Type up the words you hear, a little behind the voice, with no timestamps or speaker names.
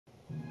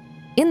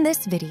In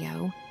this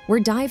video, we're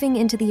diving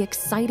into the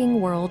exciting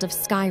world of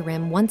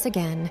Skyrim once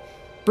again,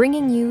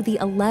 bringing you the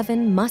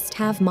 11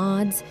 must-have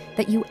mods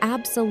that you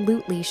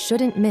absolutely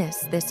shouldn't miss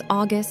this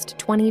August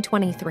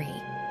 2023.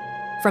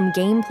 From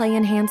gameplay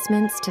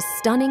enhancements to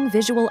stunning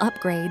visual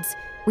upgrades,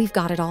 we've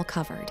got it all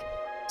covered.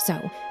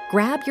 So,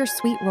 grab your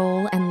sweet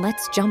roll and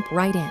let's jump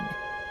right in.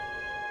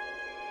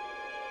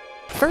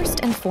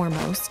 First and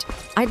foremost,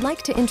 I'd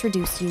like to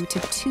introduce you to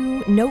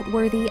two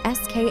noteworthy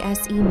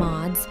SKSE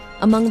mods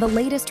among the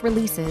latest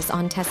releases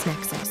on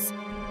TestNexus.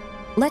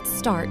 Let's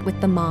start with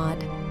the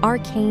mod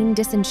Arcane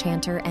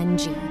Disenchanter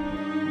NG.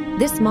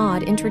 This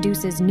mod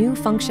introduces new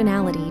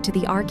functionality to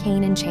the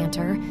Arcane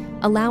Enchanter,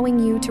 allowing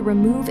you to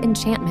remove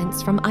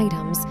enchantments from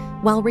items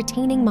while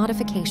retaining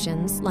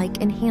modifications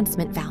like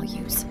enhancement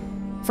values.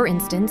 For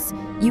instance,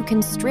 you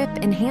can strip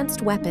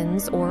enhanced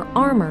weapons or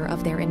armor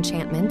of their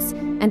enchantments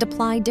and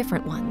apply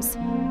different ones.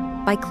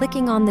 By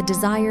clicking on the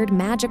desired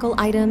magical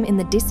item in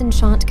the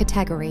disenchant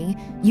category,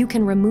 you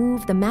can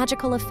remove the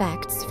magical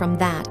effects from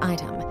that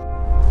item.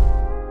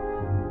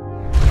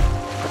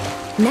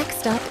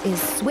 Next up is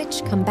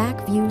Switch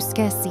Comeback View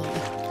SKSE.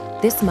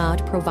 This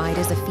mod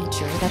provides a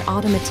feature that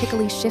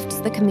automatically shifts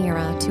the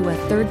camera to a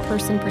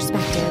third-person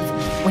perspective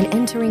when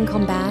entering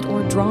combat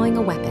or drawing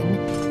a weapon,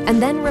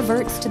 and then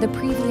reverts to the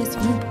previous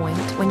viewpoint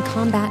when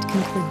combat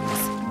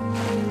concludes.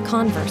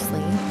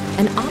 Conversely,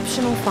 an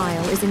optional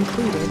file is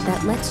included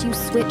that lets you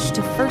switch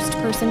to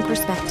first-person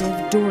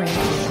perspective during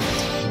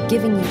combat,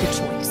 giving you the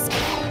choice.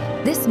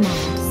 This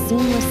mod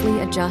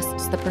seamlessly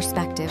adjusts the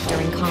perspective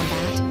during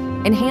combat,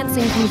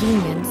 enhancing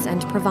convenience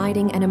and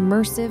providing an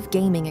immersive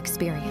gaming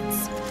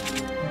experience.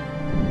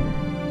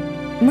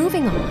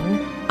 Moving on,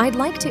 I'd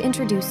like to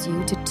introduce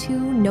you to two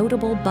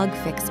notable bug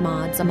fix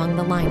mods among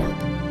the lineup.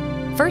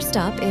 First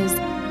up is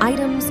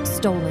Items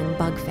Stolen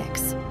Bug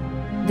Fix.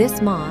 This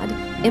mod,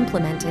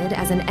 implemented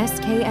as an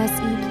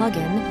SKSE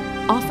plugin,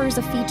 offers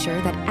a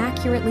feature that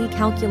accurately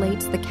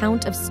calculates the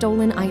count of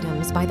stolen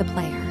items by the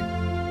player.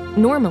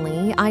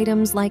 Normally,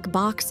 items like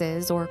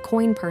boxes or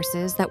coin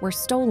purses that were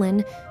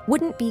stolen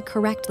wouldn't be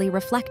correctly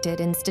reflected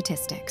in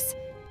statistics.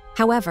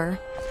 However,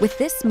 with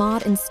this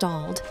mod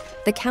installed,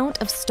 the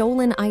count of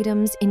stolen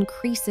items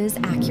increases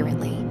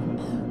accurately.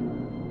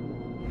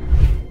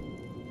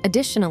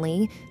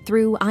 Additionally,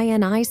 through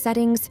INI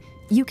settings,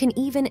 you can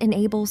even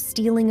enable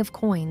stealing of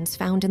coins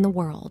found in the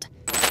world.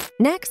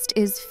 Next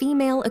is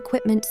Female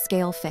Equipment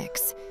Scale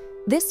Fix.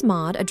 This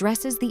mod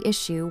addresses the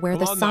issue where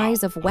the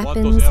size of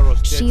weapons,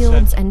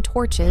 shields, and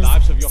torches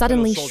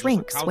suddenly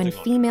shrinks when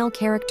female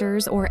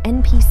characters or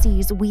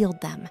NPCs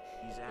wield them.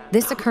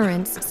 This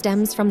occurrence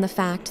stems from the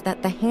fact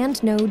that the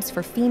hand nodes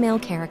for female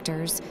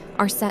characters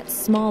are set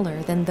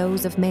smaller than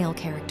those of male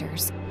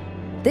characters.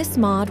 This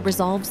mod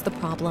resolves the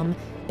problem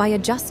by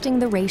adjusting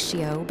the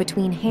ratio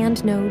between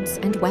hand nodes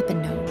and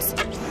weapon nodes.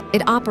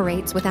 It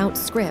operates without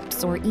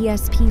scripts or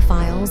ESP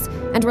files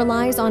and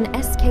relies on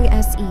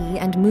SKSE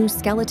and Mu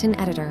Skeleton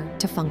Editor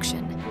to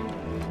function.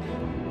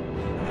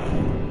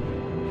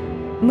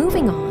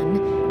 Moving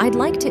on, I'd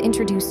like to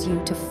introduce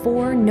you to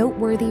four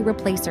noteworthy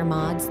replacer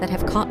mods that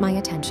have caught my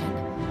attention.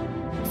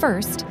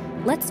 First,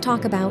 let's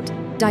talk about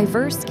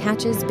Diverse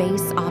Catches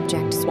Base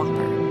Object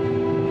Swapper.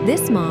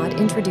 This mod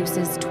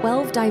introduces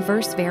 12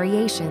 diverse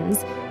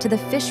variations to the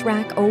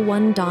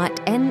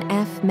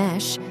fishrack01.nf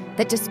mesh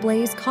that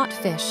displays caught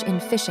fish in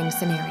fishing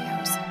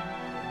scenarios.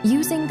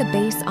 Using the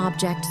base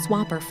object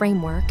swapper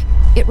framework,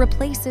 it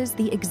replaces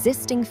the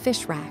existing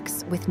fish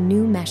racks with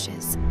new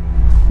meshes.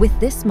 With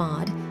this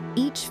mod,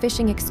 each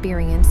fishing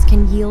experience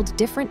can yield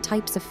different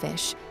types of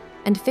fish,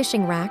 and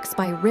fishing racks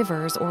by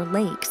rivers or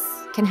lakes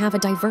can have a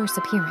diverse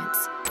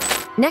appearance.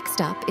 Next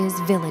up is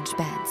Village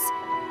Beds.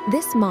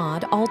 This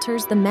mod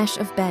alters the mesh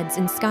of beds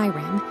in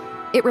Skyrim.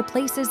 It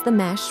replaces the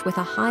mesh with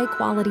a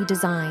high-quality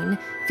design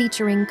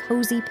featuring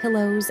cozy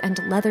pillows and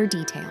leather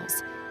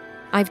details.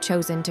 I've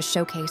chosen to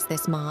showcase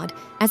this mod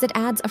as it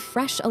adds a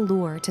fresh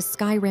allure to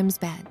Skyrim's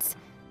beds.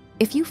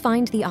 If you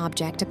find the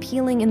object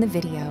appealing in the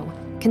video,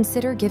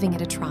 consider giving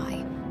it a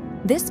try.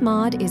 This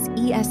mod is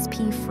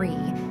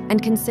ESP-free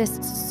and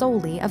consists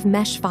solely of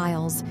mesh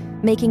files,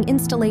 making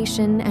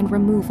installation and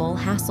removal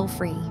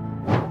hassle-free.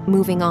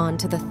 Moving on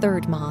to the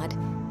third mod,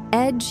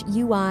 Edge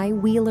UI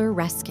Wheeler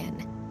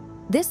Reskin.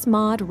 This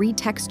mod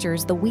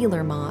retextures the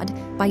Wheeler mod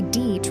by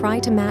try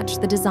to match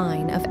the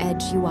design of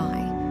Edge UI.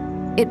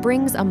 It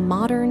brings a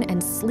modern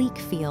and sleek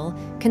feel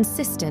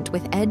consistent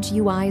with Edge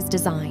UI's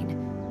design.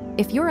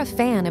 If you're a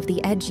fan of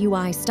the Edge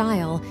UI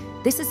style,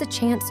 this is a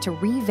chance to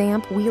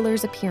revamp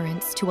Wheeler's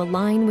appearance to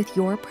align with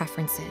your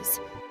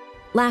preferences.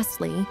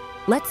 Lastly,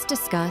 let's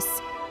discuss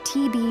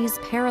TB's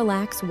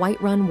Parallax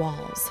Whiterun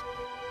Walls.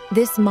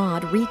 This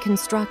mod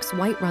reconstructs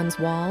Whiterun's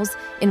walls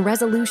in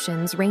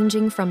resolutions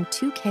ranging from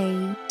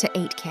 2K to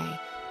 8K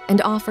and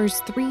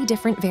offers 3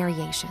 different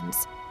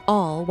variations,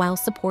 all while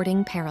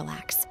supporting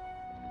Parallax.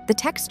 The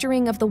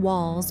texturing of the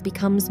walls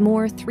becomes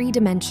more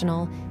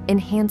 3-dimensional,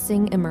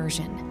 enhancing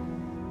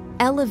immersion.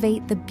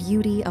 Elevate the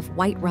beauty of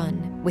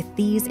Whiterun with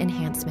these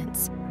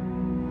enhancements.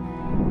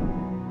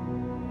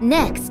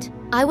 Next,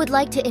 I would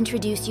like to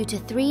introduce you to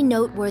 3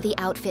 noteworthy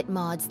outfit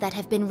mods that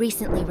have been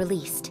recently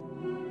released.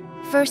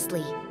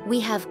 Firstly, we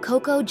have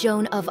COCO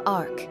Joan of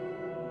Arc.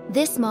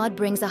 This mod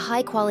brings a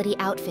high-quality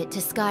outfit to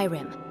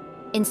Skyrim,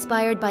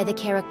 inspired by the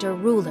character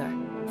Ruler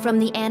from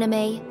the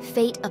anime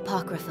Fate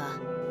Apocrypha.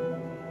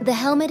 The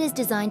helmet is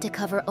designed to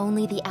cover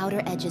only the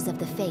outer edges of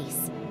the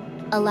face,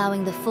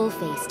 allowing the full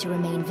face to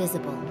remain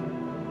visible.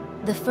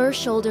 The fur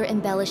shoulder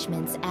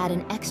embellishments add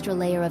an extra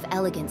layer of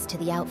elegance to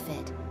the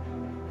outfit.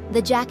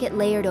 The jacket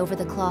layered over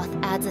the cloth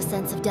adds a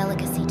sense of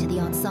delicacy to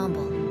the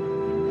ensemble.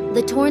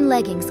 The torn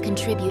leggings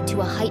contribute to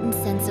a heightened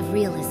sense of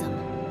realism.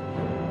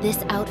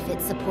 This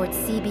outfit supports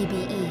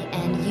CBBE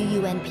and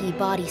UUNP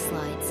body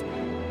slides,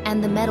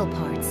 and the metal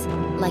parts,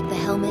 like the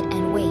helmet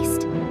and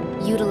waist,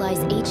 utilize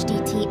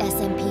HDT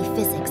SMP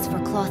physics for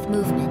cloth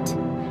movement.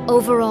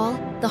 Overall,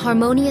 the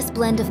harmonious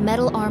blend of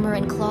metal armor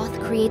and cloth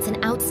creates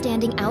an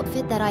outstanding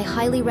outfit that I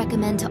highly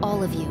recommend to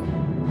all of you.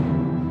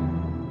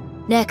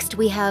 Next,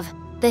 we have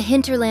the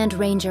Hinterland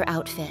Ranger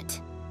outfit.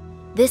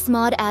 This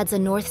mod adds a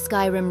North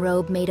Skyrim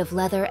robe made of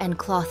leather and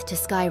cloth to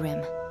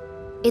Skyrim.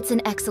 It's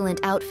an excellent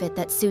outfit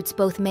that suits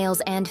both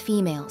males and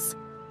females,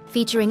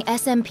 featuring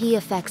SMP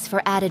effects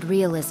for added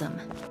realism.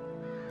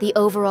 The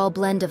overall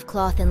blend of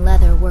cloth and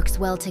leather works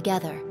well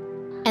together,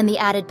 and the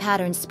added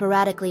patterns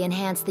sporadically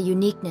enhance the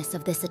uniqueness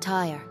of this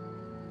attire.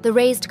 The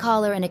raised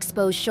collar and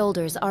exposed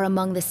shoulders are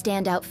among the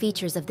standout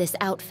features of this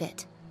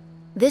outfit.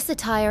 This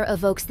attire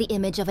evokes the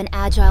image of an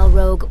agile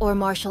rogue or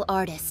martial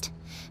artist,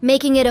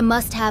 making it a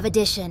must-have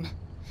addition.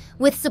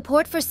 With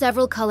support for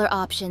several color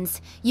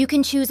options, you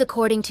can choose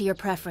according to your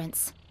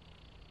preference.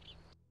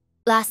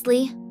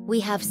 Lastly, we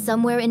have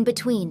Somewhere in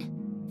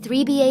Between,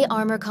 3BA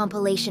Armor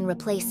Compilation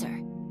Replacer.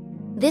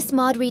 This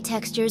mod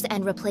retextures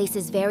and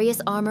replaces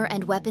various armor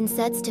and weapon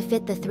sets to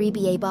fit the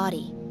 3BA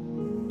body.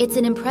 It's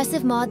an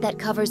impressive mod that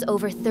covers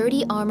over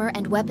 30 armor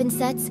and weapon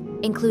sets,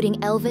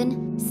 including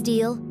Elven,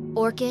 Steel,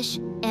 Orcish,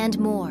 and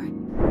more.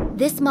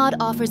 This mod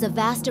offers a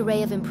vast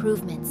array of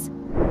improvements.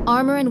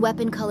 Armor and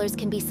weapon colors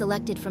can be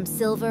selected from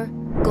silver,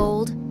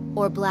 gold,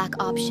 or black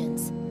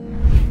options.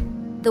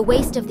 The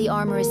waist of the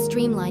armor is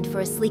streamlined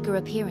for a sleeker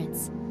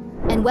appearance,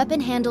 and weapon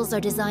handles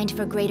are designed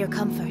for greater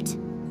comfort.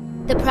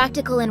 The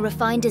practical and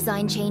refined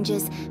design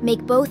changes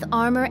make both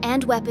armor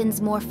and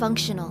weapons more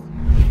functional.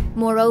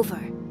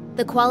 Moreover,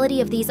 the quality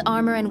of these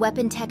armor and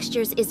weapon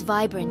textures is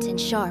vibrant and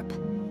sharp.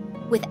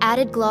 With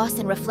added gloss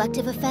and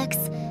reflective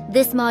effects,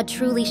 this mod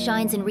truly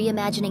shines in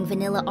reimagining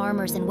vanilla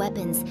armors and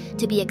weapons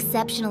to be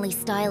exceptionally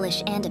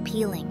stylish and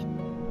appealing.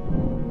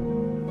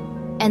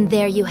 And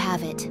there you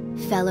have it,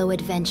 fellow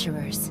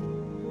adventurers.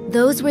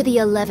 Those were the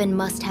 11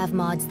 must-have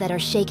mods that are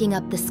shaking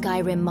up the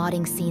Skyrim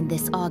modding scene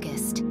this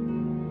August.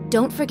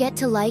 Don't forget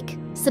to like,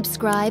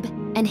 subscribe,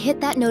 and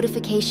hit that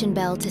notification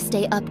bell to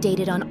stay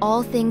updated on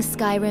all things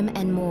Skyrim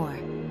and more.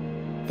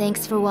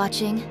 Thanks for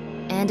watching,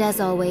 and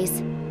as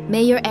always,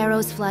 may your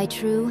arrows fly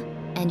true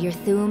and your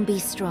Thuum be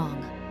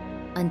strong.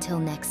 Until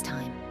next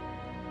time.